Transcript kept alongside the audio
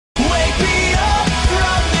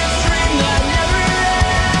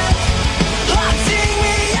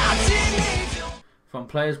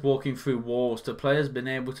players walking through walls to players being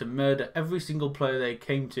able to murder every single player they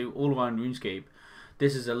came to all around RuneScape.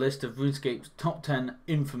 This is a list of RuneScape's top 10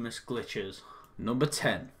 infamous glitches. Number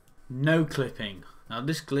 10. No clipping. Now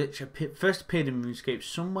this glitch first appeared in RuneScape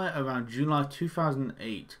somewhere around July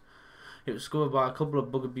 2008. It was discovered by a couple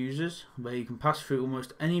of bug abusers, where you can pass through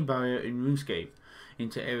almost any barrier in RuneScape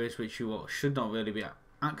into areas which you should not really be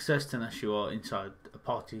accessed unless you are inside a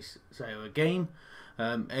party, say, or a game.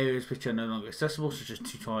 Areas which are no longer accessible, such as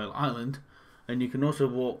Tutorial Island, and you can also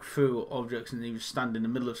walk through objects and even stand in the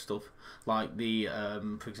middle of stuff, like the,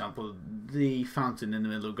 for example, the fountain in the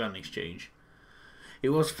middle of Grand Exchange. It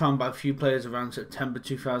was found by a few players around September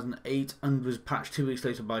 2008 and was patched 2 weeks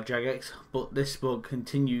later by Jagex, but this bug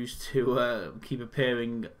continues to keep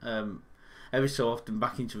appearing every so often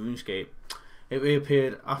back into RuneScape. It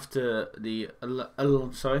reappeared after on the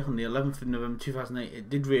 11th of November 2008. It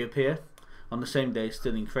did reappear on the same day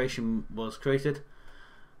Stealing Creation was created,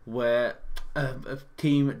 where a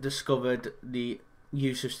team discovered the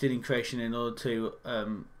use of Stealing Creation in order to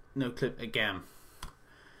no clip again.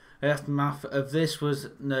 The aftermath of this was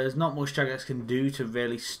there's not much Jagex can do to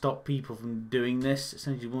really stop people from doing this.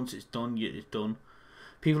 Essentially, once it's done, it's done.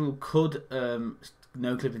 People could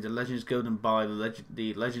no clip into Legends Guild and buy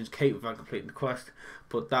the Legends Cape without completing the quest,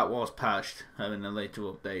 but that was patched in a later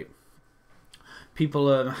update.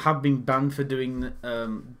 People have been banned for doing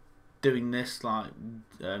this, like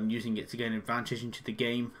using it to gain advantage into the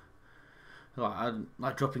game,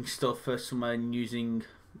 like dropping stuff somewhere and using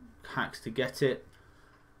hacks to get it.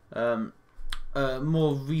 Some of the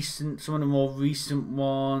more recent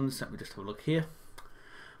ones. Let me just have a look here.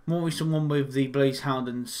 More recent one with the Blazehound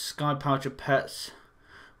and Sky Poucher pets,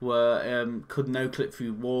 where could no clip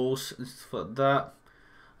through walls and stuff like that.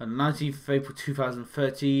 On the 19th of April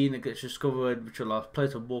 2013, it gets discovered which allows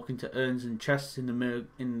players to walk into urns and chests in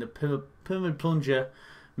the Pyramid Plunger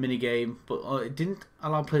minigame, but it didn't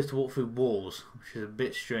allow players to walk through walls, which is a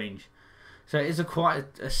bit strange. So it is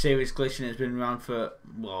quite a serious glitch, and it's been around for,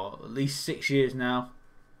 well, at least 6 years now.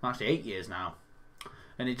 Actually 8 years now.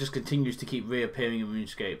 And it just continues to keep reappearing in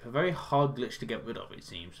RuneScape. A very hard glitch to get rid of, it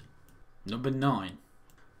seems. Number 9.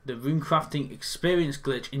 The Runecrafting Experience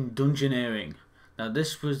glitch in Dungeoneering. Now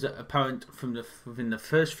this was apparent within the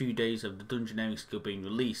first few days of the Dungeoneering skill being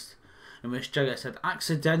released, in which Jagex had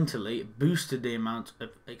accidentally boosted the amount of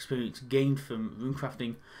experience gained from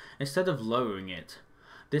runecrafting instead of lowering it.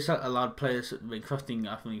 This allowed players when crafting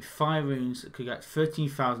only 5 runes that could get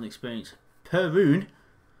 13,000 experience per rune,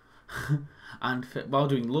 and while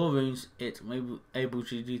doing lore runes, it able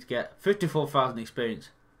to get 54,000 experience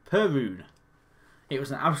per rune. It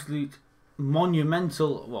was an absolute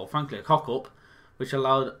monumental, well, frankly, a cock-up, which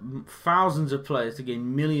allowed thousands of players to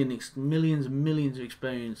gain millions and millions of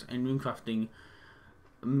experience in runecrafting.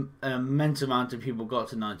 An immense amount of people got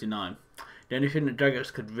to 99. The only thing that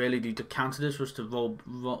Jagex could really do to counter this was to roll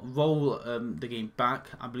the game back.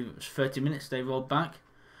 I believe it was 30 minutes they rolled back,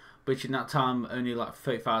 which in that time only like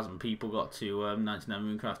 30,000 people got to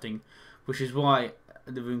 99 runecrafting, which is why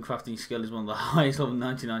the runecrafting skill is one of the highest level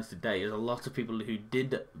 99s today. There's a lot of people who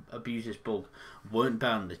did abuse this bug weren't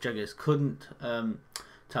banned. The Jagex couldn't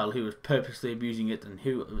tell who was purposely abusing it and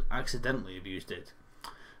who accidentally abused it.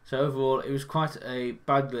 So overall, it was quite a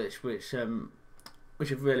bad glitch, which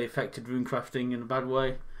have really affected runecrafting in a bad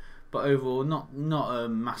way, but overall not a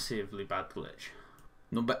massively bad glitch.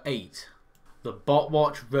 Number 8, the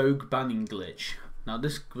Botwatch Rogue banning glitch. Now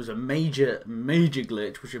this was a major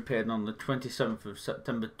glitch which appeared on the 27th of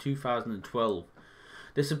September 2012.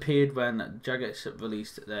 This appeared when Jagex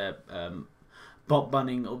released their bot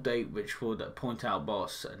banning update, which would point out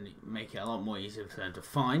bots and make it a lot more easier for them to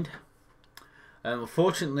find.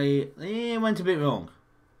 Unfortunately, it went a bit wrong.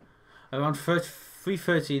 Around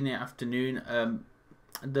 3:30 in the afternoon,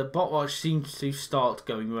 the Botwatch seemed to start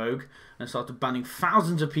going rogue and started banning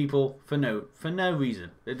thousands of people for no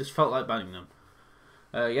reason. They just felt like banning them.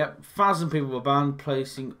 Yep, 1,000 people were banned,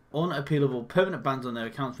 placing unappealable permanent bans on their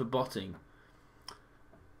accounts for botting.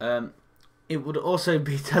 It would also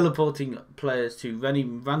be teleporting players to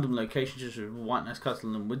random locations such as White Nest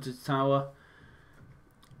Castle and Wizard's Tower.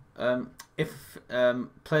 If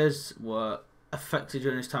players were affected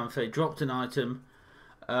during this time, if they dropped an item,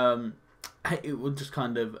 it would just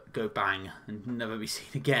kind of go bang and never be seen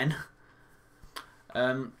again.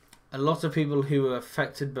 A lot of people who were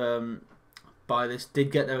affected by this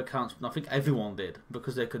did get their accounts, and I think everyone did,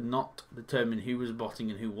 because they could not determine who was botting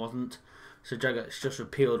and who wasn't. So Jagex just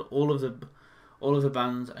repealed all of the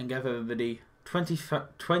bans and gave everybody 20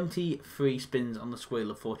 free spins on the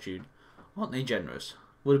Wheel of Fortune. Aren't they generous?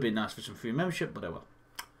 Would have been nice for some free membership, but oh well.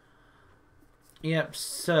 Yep,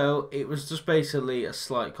 so it was just basically a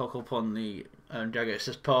slight cock up on the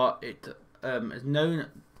Jagex part. It is known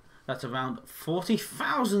that around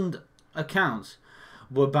 40,000 accounts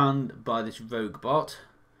were banned by this rogue bot,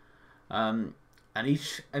 and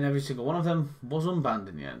each and every single one of them was unbanned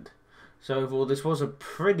in the end. So overall, this was a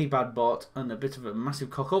pretty bad bot and a bit of a massive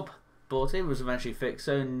cock up, but it was eventually fixed,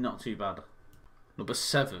 so not too bad. Number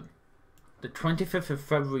 7. The 25th of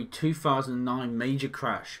February 2009 major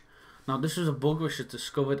crash. Now this was a bug which was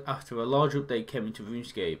discovered after a large update came into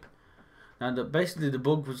Runescape. Now basically the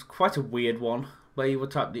bug was quite a weird one, where you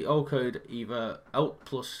would type the old code either Alt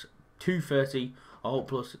plus 230 or Alt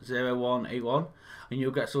plus 0181, and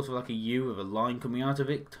you'll get sort of like a U with a line coming out of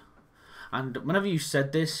it. And whenever you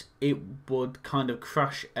said this, it would kind of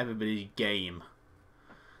crash everybody's game.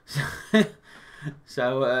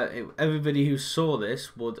 So everybody who saw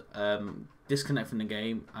this would disconnect from the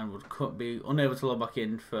game and would be unable to log back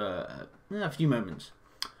in for a few moments.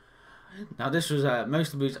 Now this was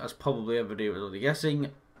most abused, as probably everybody was already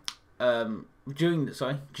guessing. During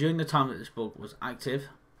the time that this bug was active,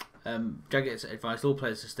 Jagex advised all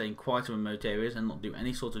players to stay in quiet and remote areas and not do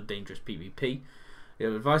any sort of dangerous PvP. They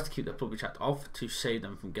were advised to keep their public chat off to save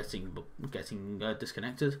them from getting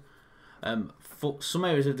disconnected. For some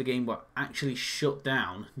areas of the game were actually shut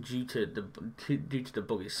down due to the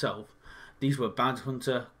bug itself. These were Bad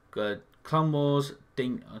Hunter, Clan Wars,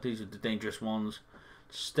 these are the dangerous ones.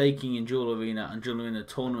 Staking in Duel Arena and Duel Arena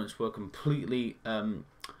tournaments were completely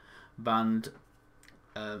banned.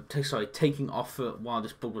 Taking off while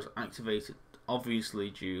this bug was activated, obviously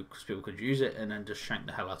due because people could use it and then just shank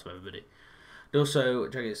the hell out of everybody. Also,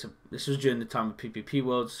 this was during the time of PvP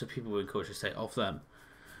worlds, so people were encouraged to stay off them.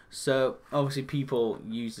 So obviously people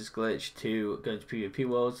use this glitch to go into PvP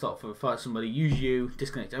worlds, start for a fight somebody, use you,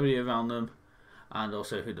 disconnect everybody around them, and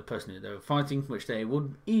also who the person that they were fighting, which they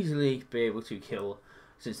would easily be able to kill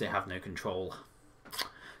since they have no control.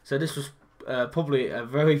 So this was probably a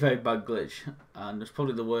very, very bad glitch, and it's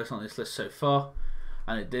probably the worst on this list so far.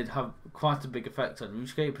 And it did have quite a big effect on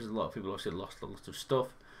RuneScape, because a lot of people obviously lost a lot of stuff.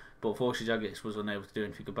 But unfortunately, Jagex was unable to do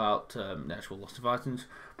anything about the actual loss of items.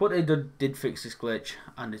 But they did fix this glitch,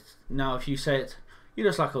 and it's, now if you say it, you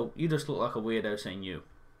just look like a weirdo saying you.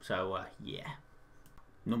 So yeah.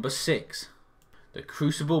 Number 6, the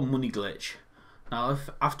Crucible money glitch. Now,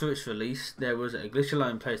 after its release, there was a glitch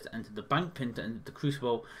allowing players to enter the bank pin to enter the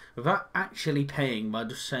Crucible without actually paying, by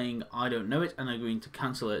just saying I don't know it and agreeing to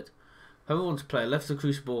cancel it. Whoever wants to play left the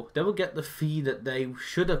Crucible, they will get the fee that they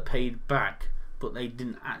should have paid back, but they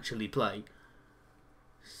didn't actually play.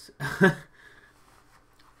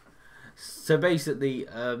 So basically,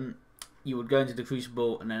 you would go into the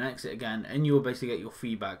Crucible and then exit again, and you would basically get your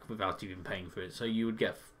fee back without even paying for it. So you would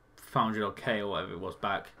get 500 or K or whatever it was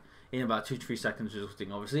back in about 2 to 3 seconds,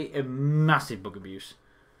 resulting obviously in massive bug abuse.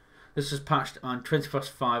 This was patched on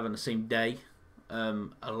 20+5 on the same day.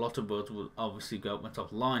 A lot of bugs would obviously went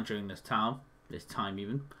offline during this time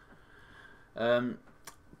even.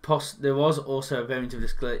 There was also a variant of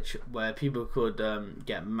this glitch where people could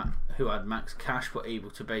who had max cash were able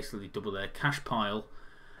to basically double their cash pile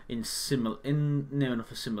in near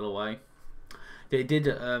enough a similar way. They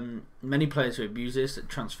did many players who abused this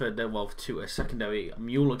transferred their wealth to a secondary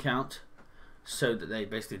mule account so that they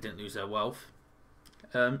basically didn't lose their wealth.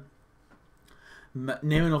 Near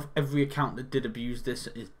enough every account that did abuse this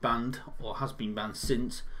is banned or has been banned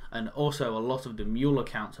since, and also a lot of the mule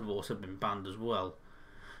accounts have also been banned as well,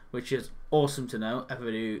 which is awesome to know.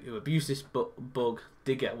 Everybody who abused this bug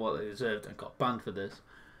did get what they deserved and got banned for this,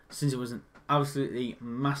 since it was an absolutely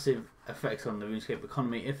massive effect on the RuneScape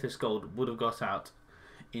economy. If this gold would have got out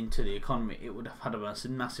into the economy, it would have had a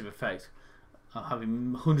massive effect of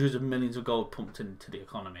having hundreds of millions of gold pumped into the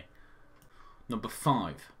economy. Number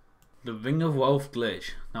 5, the Ring of Wealth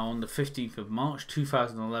glitch. Now on the 15th of March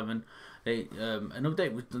 2011, an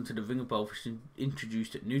update was done to the Ring of Wealth, which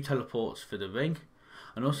introduced new teleports for the ring,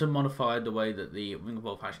 and also modified the way that the Ring of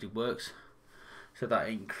Wealth actually works, so that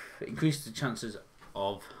it increases the chances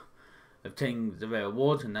of obtaining the rare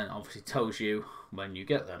rewards, and then obviously tells you when you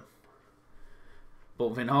get them. But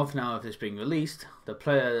within half an hour of this being released, the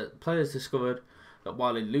players discovered that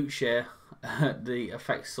while in loot share, the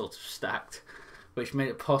effects sort of stacked, which made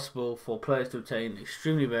it possible for players to obtain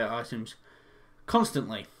extremely rare items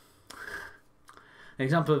constantly. An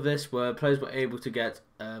example of this where players were able to get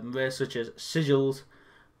rares such as sigils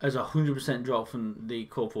as a 100% drop from the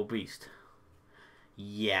Corporal Beast.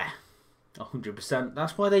 Yeah, 100%.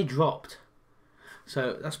 That's why they dropped.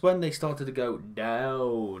 So that's when they started to go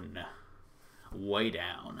down. Way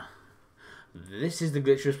down. This is the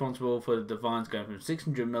glitch responsible for the divines going from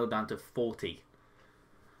 600 mil down to 40.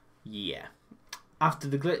 Yeah. After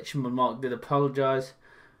the glitch, Mark did apologise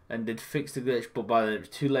and did fix the glitch, but by then it was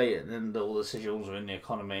too late, and then all the sigils were in the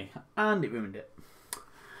economy, and it ruined it.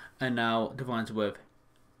 And now Divine's worth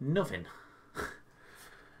nothing.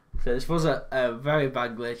 So this was a very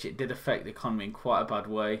bad glitch. It did affect the economy in quite a bad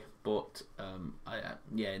way, but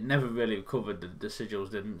yeah, it never really recovered. The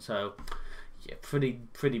sigils didn't. So yeah,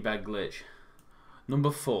 pretty bad glitch.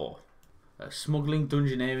 Number 4, smuggling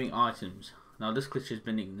dungeoneering items. Now this glitch has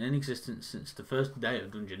been in existence since the first day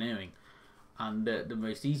of dungeoneering, and the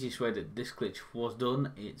most easiest way that this glitch was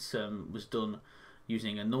done, was done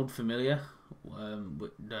using a node familiar,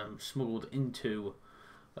 smuggled into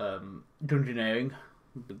dungeoneering.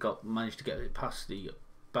 Managed to get it past the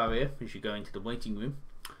barrier as you go into the waiting room,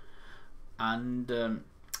 and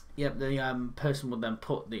yep, the person would then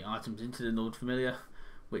put the items into the node familiar,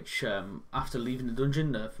 which after leaving the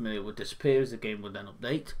dungeon, the familiar would disappear as the game would then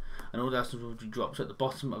update, and all the items would be dropped at the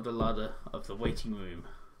bottom of the ladder of the waiting room.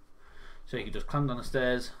 So you could just climb down the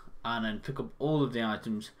stairs and then pick up all of the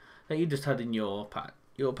items that you just had in your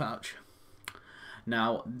pouch.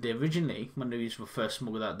 Now, originally, when these were first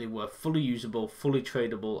smuggled out, they were fully usable, fully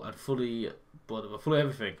tradable, and fully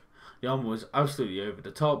everything. The armor was absolutely over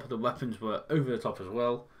the top. The weapons were over the top as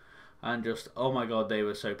well, and just, oh my god, they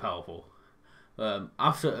were so powerful.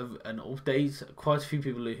 After an update, quite a few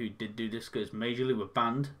people who did do this because majorly were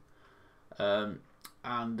banned,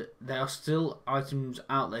 and there are still items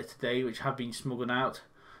out there today which have been smuggled out.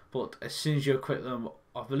 But as soon as you equip them,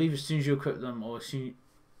 I believe as soon as you equip them, or as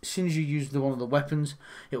soon as you use one of the weapons,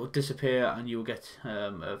 it will disappear, and you will get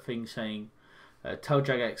a thing saying, tell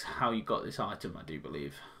Jagex how you got this item, I do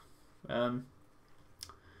believe.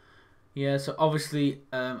 Yeah, so obviously,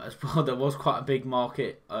 as well, there was quite a big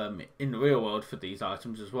market in the real world for these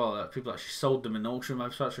items as well. People actually sold them in auction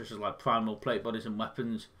websites, such as like Primal Plate Bodies and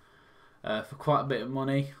Weapons, for quite a bit of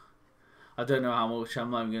money. I don't know how much, I'm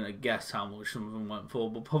not even going to guess how much some of them went for,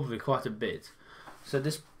 but probably quite a bit. So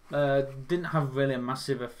this didn't have really a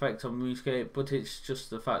massive effect on RuneScape, but it's just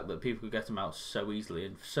the fact that people could get them out so easily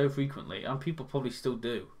and so frequently, and people probably still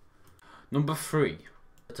do. Number 3,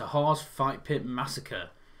 the Tahar's Fight Pit Massacre.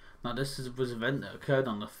 Now this was an event that occurred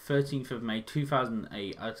on the 13th of May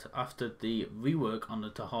 2008 after the rework on the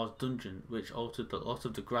Tahar's dungeon, which altered a lot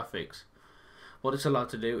of the graphics. What it's allowed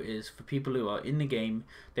to do is, for people who are in the game,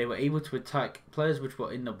 they were able to attack players which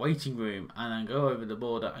were in the waiting room and then go over the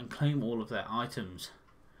border and claim all of their items.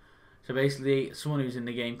 So basically, someone who's in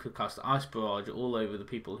the game could cast Ice Barrage all over the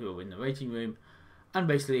people who are in the waiting room and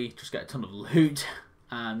basically just get a ton of loot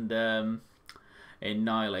and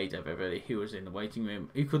annihilate everybody who was in the waiting room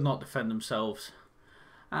who could not defend themselves.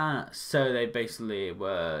 So they basically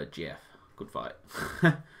were GF. Good fight.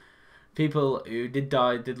 People who did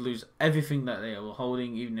die did lose everything that they were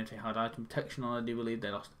holding, even if they had item protection on. I do believe they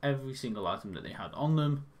lost every single item that they had on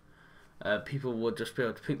them. People would just be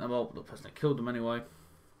able to pick them up, the person that killed them anyway.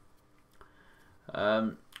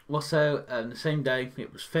 Also, the same day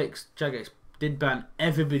it was fixed, Jagex did ban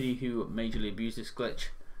everybody who majorly abused this glitch,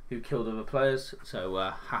 who killed other players, so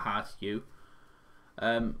haha to you.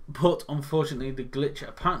 But unfortunately the glitch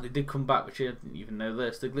apparently did come back, which I didn't even know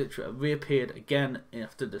this. The glitch reappeared again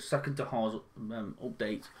after the second Tahar's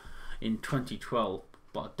update in 2012,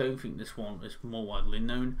 but I don't think this one is more widely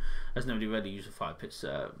known, as nobody really uses fire pits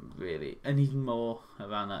really anymore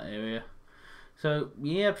around that area. So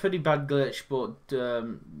yeah, pretty bad glitch, but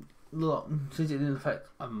since it didn't affect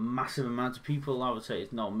a massive amount of people, I would say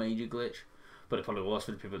it's not a major glitch, but it probably was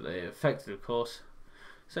for the people that it affected, of course.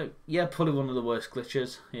 So yeah, probably one of the worst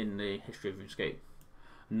glitches in the history of RuneScape.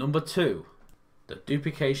 Number 2, the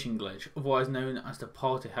duplication glitch, otherwise known as the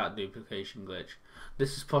party hat duplication glitch.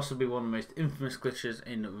 This is possibly one of the most infamous glitches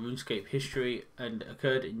in RuneScape history, and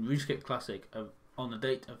occurred in RuneScape Classic on the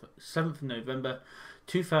date of 7th of November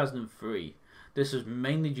 2003. This was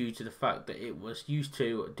mainly due to the fact that it was used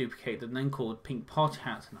to duplicate the then called pink party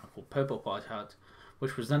hat, now called purple party hat,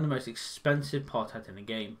 which was then the most expensive party hat in the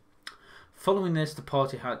game. Following this, the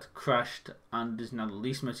party hat crashed and is now the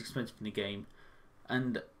least most expensive in the game,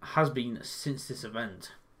 and has been since this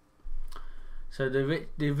event. So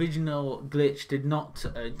the original glitch did not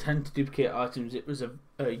intend to duplicate items. It was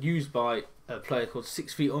used by a player called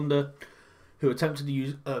 6 Feet Under, who attempted to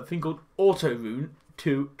use a thing called Auto Rune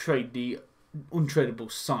to trade the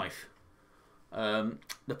untradeable scythe.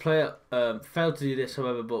 The player failed to do this,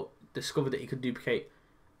 however, but discovered that he could duplicate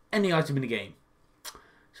any item in the game.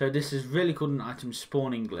 So this is really called an item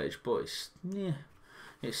spawning glitch, but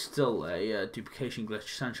it's still a duplication glitch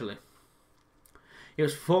essentially. It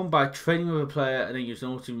was performed by trading with a player and then used an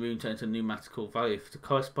auto rune to enter a new mathematical value for the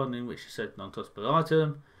corresponding, which is said non-touchable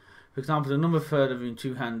item. For example, the number third of rune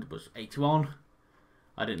 2 hand was 81.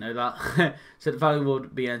 I didn't know that. So the value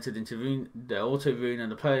would be entered into the auto rune,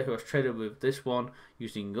 and the player who has traded with this one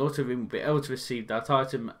using the auto rune will be able to receive that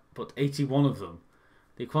item, but 81 of them.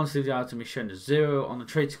 The quantity of the item is shown as 0 on the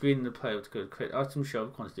trade screen. The player would create items show a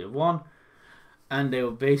quantity of 1, and they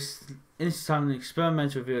will base in this time an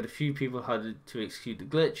experiment revealed a few people had to execute the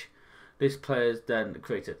glitch. This player then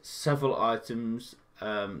created several items,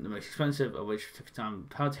 the most expensive of which 50 times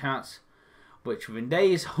party hats, which within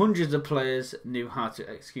days hundreds of players knew how to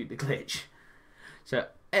execute the glitch. So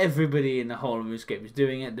everybody in the whole of RuneScape was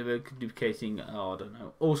doing it. They were duplicating, I don't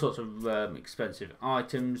know, all sorts of expensive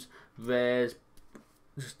items, rares,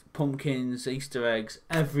 just pumpkins, Easter eggs,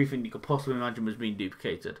 everything you could possibly imagine was being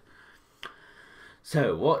duplicated.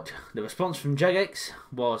 So what the response from Jagex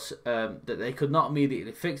was that they could not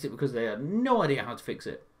immediately fix it because they had no idea how to fix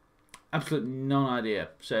it. Absolutely no idea.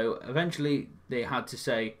 So eventually they had to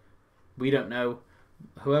say, we don't know.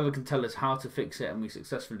 Whoever can tell us how to fix it, and we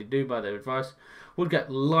successfully do by their advice, would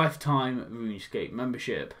get lifetime RuneScape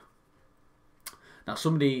membership. Now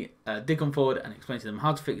somebody did come forward and explain to them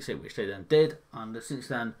how to fix it, which they then did, and since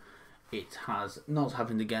then it has not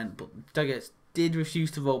happened again. But Jagex did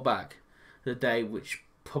refuse to roll back the day, which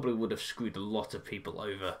probably would have screwed a lot of people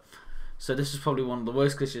over. So this is probably one of the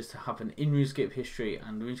worst glitches to happen in RuneScape history,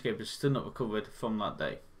 and RuneScape has still not recovered from that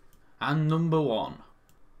day. And number 1.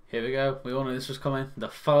 Here we go, we all knew this was coming. The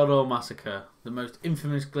Falador Massacre, the most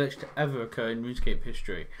infamous glitch to ever occur in RuneScape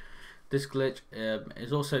history. This glitch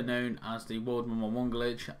is also known as the World 111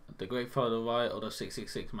 glitch, the Great Falador Riot, or the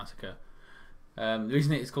 666 Massacre. The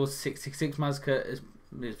reason it is called 666 Massacre is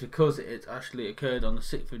because it actually occurred on the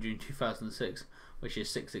 6th of June 2006, which is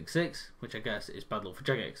 666, which I guess is bad luck for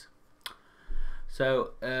Jagex.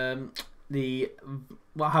 So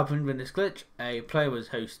what happened with this glitch? A player was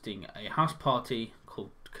hosting a house party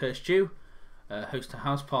called Cursed Jew, host a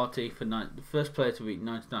house party for the first player to reach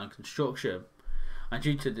 99 construction, and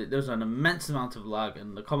due to there was an immense amount of lag,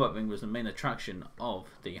 and the combat ring was the main attraction of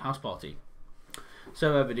the house party.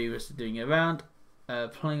 So everybody was doing it around,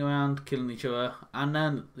 playing around, killing each other, and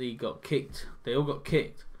then they got kicked. They all got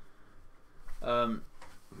kicked from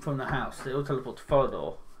the house. They all teleported to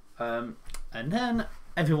Falador, and then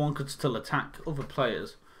everyone could still attack other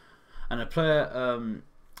players. And a player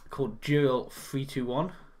called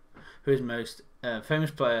Duel321, who is the most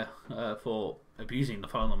famous player for abusing the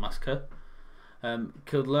Falador Massacre,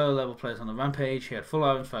 killed lower level players on the rampage. He had full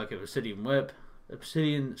Iron Fire, Obsidian Whip,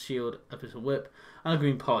 Obsidian Shield, Abyssal Whip, and a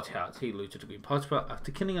green party hat. He looted a green party hat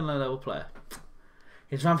after killing a low level player.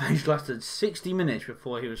 His rampage lasted 60 minutes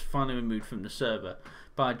before he was finally removed from the server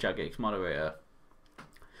by Jagex moderator.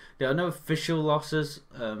 There are no official losses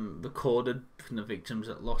recorded from the victims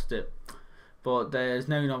that lost it, but there's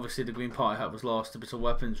known obviously the green party hat was lost, a bit of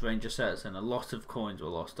weapons, ranger sets, and a lot of coins were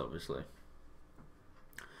lost obviously.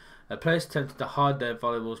 Players attempted to hide their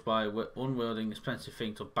valuables by unwielding expensive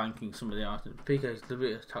things or banking some of the items. PKs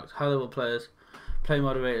deliberately attacked high level players. Play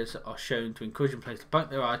moderators are shown to encourage players to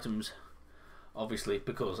bank their items, obviously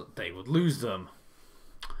because they would lose them.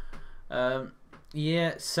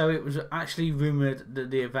 Yeah, so it was actually rumoured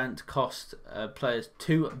that the event cost players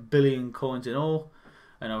 2 billion coins in all,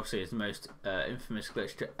 and obviously it's the most infamous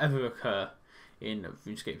glitch to ever occur in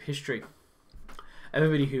RuneScape history.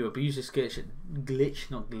 Everybody who abused this glitch,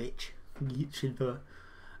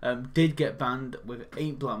 did get banned with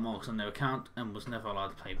 8 black marks on their account and was never allowed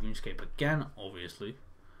to play RuneScape again, obviously.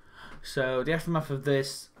 So the aftermath of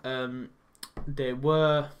this, there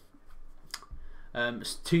were a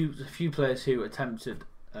few players who attempted,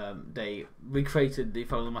 they recreated the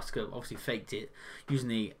Falador Massacre, obviously faked it, using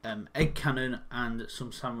the egg cannon and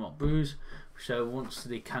some Samurott brews. So once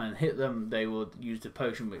the cannon hit them, they would use the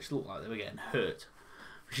potion, which looked like they were getting hurt,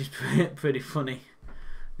 which is pretty funny.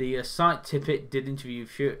 The site Tippet did interview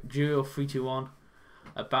Duel321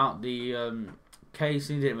 about the case.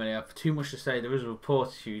 He didn't really have too much to say. There is a report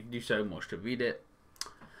if you do so much to read it.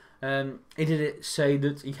 He did say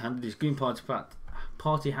that he handed his green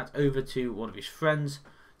party hat over to one of his friends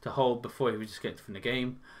to hold before he was disconnected from the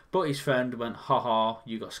game, but his friend went, haha,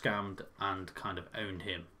 you got scammed, and kind of owned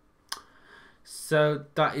him. So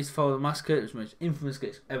that is Falador Massacre. It was the most infamous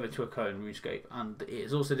glitch ever to occur in RuneScape, and it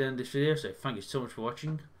is also the end of this video, so thank you so much for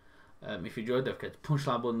watching. If you enjoyed, don't forget to punch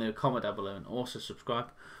that button there, comment down below, and also subscribe.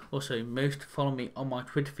 Also, most follow me on my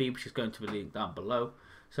Twitter feed, which is going to be linked down below.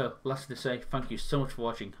 So, lastly to say, thank you so much for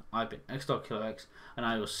watching. I've been XStarKillerX, and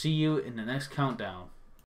I will see you in the next countdown.